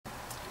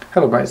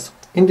Hello guys,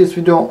 in this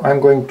video I'm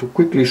going to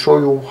quickly show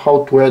you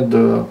how to add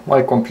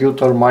my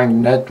computer, my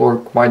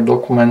network, my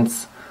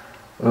documents,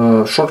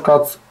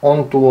 shortcuts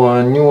onto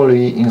a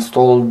newly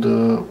installed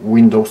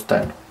Windows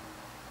 10.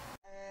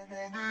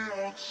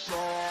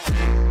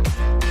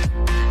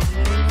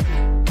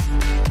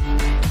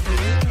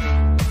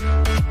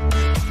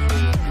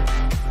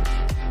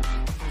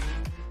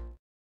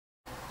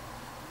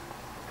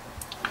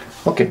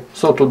 Okay,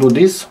 so to do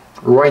this,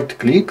 right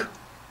click,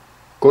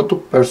 go to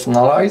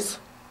personalize,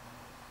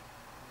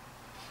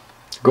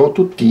 go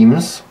to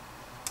Teams,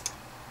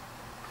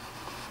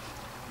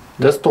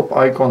 desktop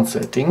icon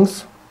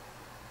settings,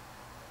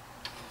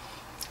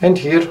 and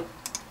here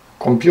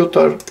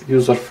computer,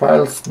 user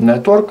files,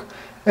 network,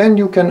 and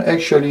you can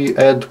actually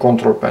add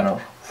control panel.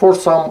 For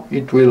some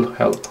it will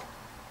help.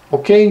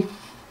 Okay,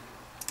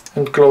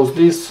 and close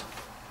this,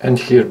 and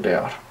here they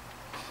are.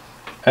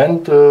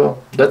 And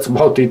that's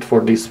about it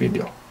for this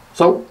video.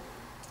 So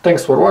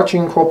thanks for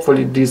watching.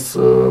 Hopefully this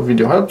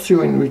video helps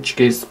you, in which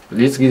case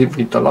please give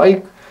it a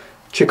like,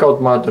 check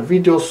out my other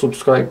videos,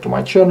 subscribe to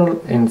my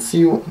channel, and see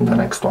you in the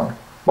next one.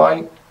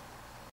 Bye.